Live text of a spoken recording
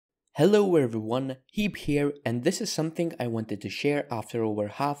Hello everyone, Heap here, and this is something I wanted to share after over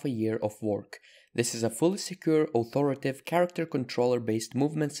half a year of work. This is a fully secure, authoritative, character controller based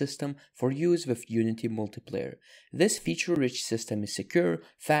movement system for use with Unity multiplayer. This feature-rich system is secure,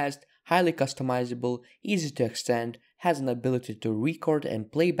 fast, highly customizable, easy to extend, has an ability to record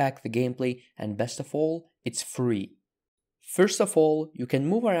and play back the gameplay, and best of all, it's free. First of all, you can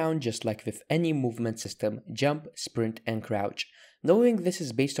move around just like with any movement system, jump, sprint, and crouch. Knowing this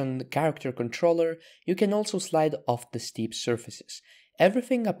is based on the character controller, you can also slide off the steep surfaces.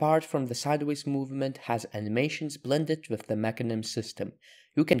 Everything apart from the sideways movement has animations blended with the mechanism system.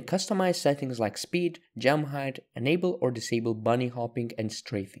 You can customize settings like speed, jump height, enable or disable bunny hopping and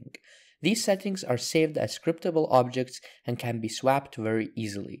strafing. These settings are saved as scriptable objects and can be swapped very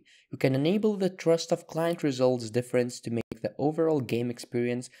easily. You can enable the trust of client results difference to make the overall game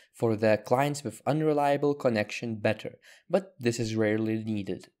experience for the clients with unreliable connection better, but this is rarely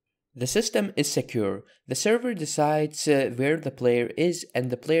needed. The system is secure. The server decides where the player is and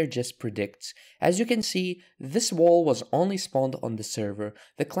the player just predicts. As you can see, this wall was only spawned on the server.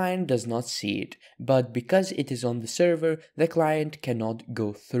 The client does not see it, but because it is on the server, the client cannot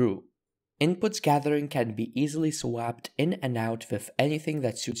go through. Inputs gathering can be easily swapped in and out with anything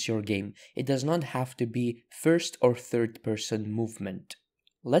that suits your game. It does not have to be first or third person movement.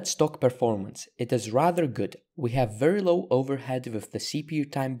 Let's talk performance. It is rather good. We have very low overhead with the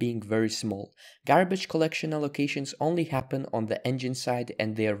CPU time being very small. Garbage collection allocations only happen on the engine side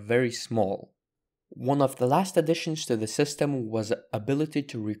and they are very small. One of the last additions to the system was the ability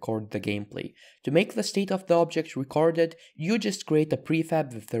to record the gameplay. To make the state of the object recorded, you just create a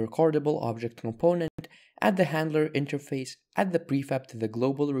prefab with the recordable object component, add the handler interface, add the prefab to the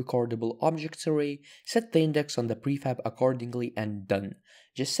global recordable objects array, set the index on the prefab accordingly, and done.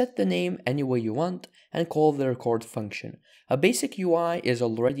 Just set the name any way you want and call the record function. A basic UI is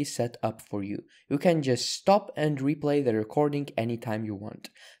already set up for you. You can just stop and replay the recording anytime you want.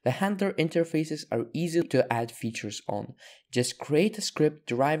 The handler interfaces are easy to add features on. Just create a script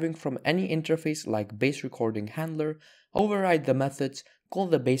deriving from any interface like base recording handler, override the methods, call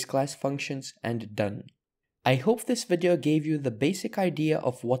the base class functions, and done. I hope this video gave you the basic idea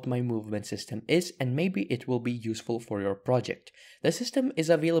of what my movement system is and maybe it will be useful for your project. The system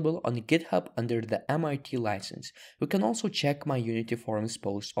is available on GitHub under the MIT license. You can also check my Unity forums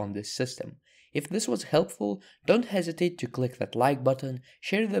post on this system. If this was helpful, don't hesitate to click that like button,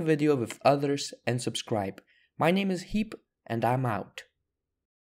 share the video with others, and subscribe. My name is Heap, and I'm out.